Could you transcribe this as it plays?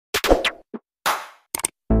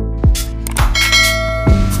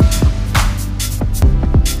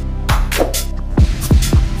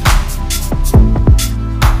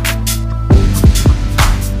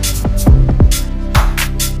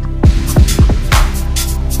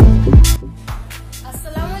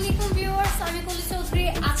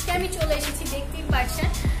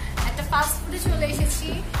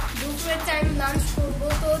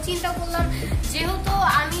করলাম যেহেতু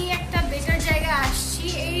আমি একটা বেটার জায়গায় আসছি,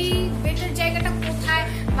 এই বেটার জায়গাটা কোথায়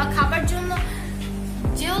বা খাবার জন্য,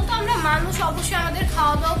 যেহেতু আমরা মানুষ অবশ্যই আমাদের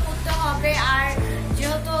খাওয়া দাওয়া করতে হবে, আর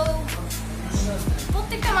যেহেতু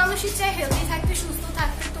প্রত্যেকটা মানুষই চায় হেলদি থাকতে, সুস্থ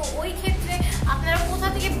থাকতে, তো ওই ক্ষেত্রে আপনারা কোথা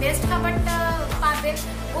থেকে বেস্ট খাবারটা পাবেন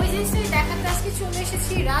ওই জিনিসটাই দেখাতে আজকে চলে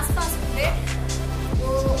এসেছি রাজ ফাস্ট ফুডে। তো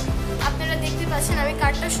আপনারা দেখতে পাচ্ছেন আমি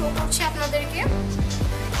কার্ডটা শো করছি আপনাদেরকে।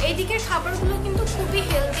 এই দিকের খাবারগুলো কিন্তু খুবই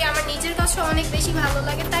হেলদি, আমার নিজের কাছে অনেক বেশি ভালো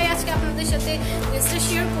লাগে, তাই আজকে আপনাদের সাথে লিস্টটা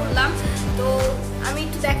শেয়ার করলাম। তো আমি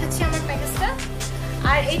একটু দেখাচ্ছি আমার প্যাকেজটা।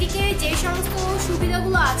 আর এদিকে যে সমস্ত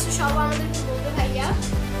সুবিধাগুলো আছে সব আমাদেরকে বলবে ভাইয়া।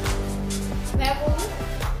 ভাইয়া বলুন।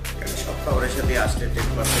 সব খাবারের সাথে আসলে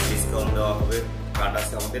 10% ডিসকাউন্ট দেওয়া হবে। কার্ড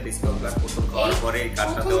আছে আমাদের, ডিসকাউন্ট কার্ড প্রথম খাওয়ার পরে এই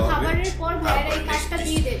কার্ডটা দেওয়া হবে, খাবারের পর ভাইয়া এই কার্ডটা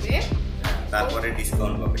দিয়ে দেবে, তারপরে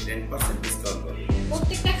ডিসকাউন্ট পাবে, 10% ডিসকাউন্ট পাবে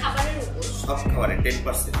প্রত্যেকটা খাবারের উপর, সব খাবারে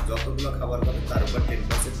 10%, যতগুলো খাবার পাবে তার উপর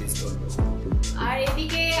 10% ডিসকাউন্ট পাবে। আর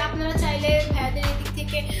এদিকে আপনারা চাইলে ভাইয়াদের এদিক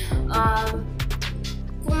থেকে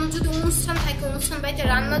কোনো যদি অনুষ্ঠান থাকে, অনুষ্ঠান বাড়িতে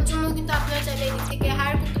রান্নার জন্য কিন্তু আপনারা চাইলে এদিক থেকে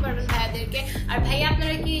হায়ার করতে পারবেন ভাইয়াদেরকে। আর ভাইয়া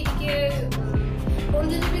আপনারা কি এদিকে হোম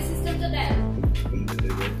ডেলিভারি সিস্টেমটা দেন?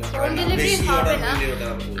 হোম ডেলিভারি হবে না,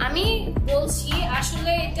 আমি বলছি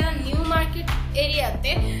আসলে এটা নিউ মার্কেট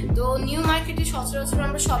এরিয়াতে, তো নিউ মার্কেটে সচরাচর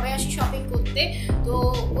আমরা সবাই আসি শপিং করতে, তো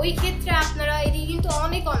ওই ক্ষেত্রে আপনারা এদিকে কিন্তু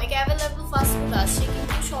অনেক অ্যাভেলেবল ফাস্ট ফুড আছে,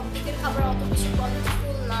 কিন্তু সব দিকের খাবার অত বেশি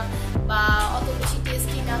কোয়ালিটিফুল না বা অত বেশি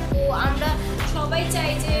টেস্টি না। তো আমরা সবাই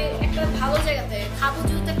চাই যে একটা ভালো জায়গাতে খাবো,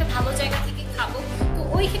 যেহেতু একটা ভালো জায়গা থেকে খাবো, তো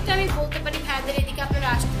ওই ক্ষেত্রে আমি বলতে পারি ভাইয়াদের এদিকে আপনারা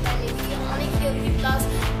আসতে পারেন। এদিকে অনেক হেলদি প্লাস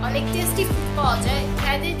অনেক টেস্টি ফুড পাওয়া যায়।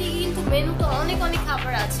 ভাইয়াদের এদিকে কিন্তু মেনুতে অনেক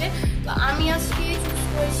খাবার আছে। তো আমি আজকে চুজ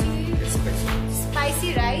করেছি স্পাইসি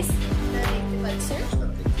রাইস, দেখতে পাচ্ছেন।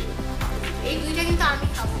 এই দুইটা কিন্তু আমি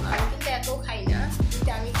খাবো না, আমি কিন্তু এত খাই না,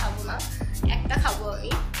 দুইটা আমি খাবো না, একটা খাবো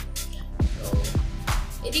আমি। তো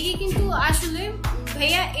এদিকে কিন্তু আসলে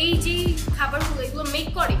ভাইয়া এই যে খাবারগুলো এগুলো মেক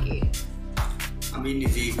করে কে? আমি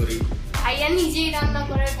নিজেই করি। ভাইয়া নিজেই রান্না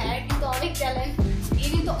করে, ভাইয়া কিন্তু অনেক ট্যালেন্ট, এই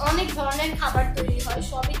কিন্তু অনেক ধরনের খাবার তৈরি হয়,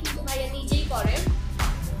 সবই কিন্তু ভাইয়া নিজেই করে।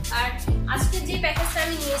 আর আজকে যে প্যাকেজটা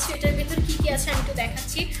আমি নিয়েছি এটার ভেতর কি আছে আমি একটু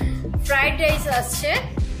দেখাচ্ছি। ফ্রাইড রাইস আছে,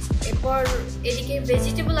 এরপর এদিকে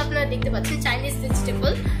ভেজিটেবল আপনারা দেখতে পাচ্ছেন, চাইনিজ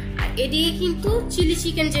ভেজিটেবল, আর এদিকে কিন্তু চিলি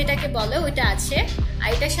চিকেন যেটাকে বলে ওইটা আছে, আর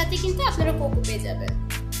এটার সাথে কিন্তু আপনারা কোকো পেয়ে যাবেন।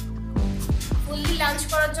 ফুললি লাঞ্চ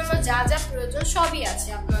করার জন্য যা যা প্রয়োজন সবই আছে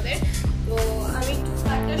আপনাদের। তো আমি একটু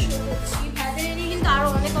কার্ডটা শো করছি। ভাইদের এদিকে কিন্তু আরো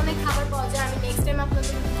অনেক খাবার পাওয়া যায়, আমি নেক্সট টাইম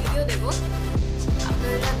আপনাদের ভিডিও দেবো।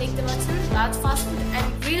 আপনারা দেখতে পাচ্ছেন রাজ fast food and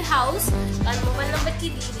grill house, তার মোবাইল নাম্বারটি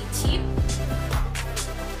দিয়ে দিচ্ছি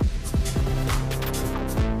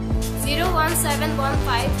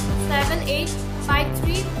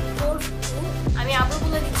 01715785342। আমি আবার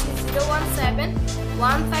বলে দিচ্ছি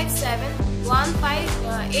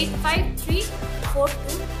 01715785342।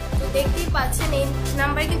 তো দেখতেই পাচ্ছেন এই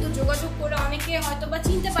নাম্বারে কিন্তু যোগাযোগ করে অনেকে হয়তো বা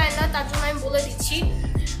চিনতে পারে না, তার জন্য আমি বলে দিচ্ছি।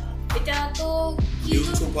 এটা তো নিউ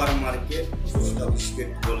সুপারমার্কেট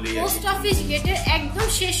পোস্ট অফিস গেটের একদম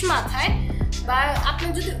শেষ মাথায়, বা আপনি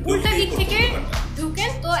যদি উল্টা দিক থেকে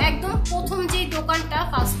ঢুকেন তো একদম প্রথম যে দোকানটা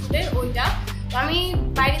ফাস্ট ফুডের ওইটা। আমি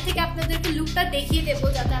বাইরে থেকে আপনাদেরকে লুকটা দেখিয়ে দেবো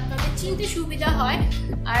যাতে আপনাদের চিনতে সুবিধা হয়।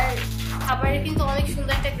 আর খাবারের কিন্তু অনেক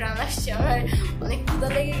সুন্দর একটা গ্রাম আসছে, আমার অনেক ক্ষুধা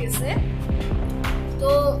লেগে গেছে। তো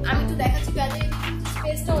আমি তো দেখাচ্ছি কাজে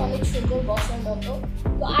স্পেসটা অনেক সুন্দর বসার মতো,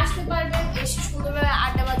 তো আসতে পারবেন, এসে সুন্দরভাবে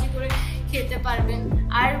আড্ডাবাজি করে খেতে পারবেন।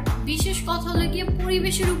 আর বিশেষ কথা হলো গিয়ে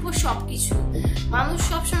পরিবেশের উপর সবকিছু, মানুষ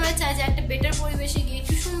সবসময় চায় যে একটা বেটার পরিবেশে গিয়ে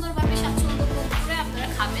একটু সুন্দরভাবে স্বাচ্ছন্দ্য বোধ করে আপনারা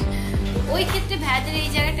খাবেন। ওই ক্ষেত্রে ভাইয়াদের এই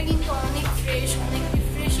জায়গাটা কিন্তু অনেক ফ্রেশ, অনেক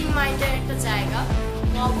রিফ্রেশিং মাইন্ডের একটা জায়গা,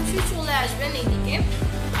 তো অবশ্যই চলে আসবেন এইদিকে।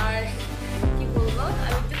 আর কি বলবো,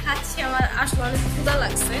 আমি একটু খাচ্ছি, আমার আসলে অনেক ক্ষুধা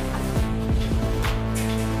লাগছে।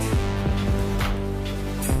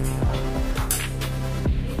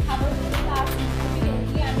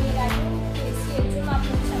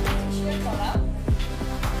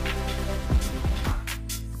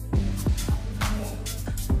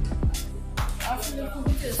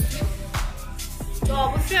 তো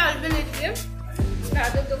অবশ্যই আসবেন এদিকে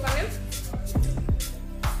ভাইয়াদের দোকানে,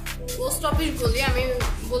 পোস্ট অফিস বলি আমি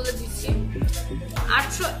বলে দিচ্ছি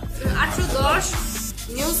 810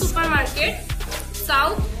 new super market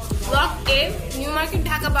south block এ, নিউ মার্কেট,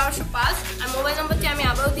 ঢাকা 1205। আর মোবাইল নাম্বারটি আমি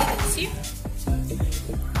আবারও দিয়ে দিচ্ছি,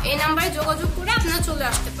 এই নাম্বারে যোগাযোগ করে আপনারা চলে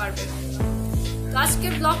আসতে পারবেন। তো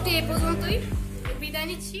আজকের ব্লগটি এই পর্যন্তই, বিদায়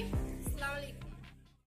নিচ্ছি।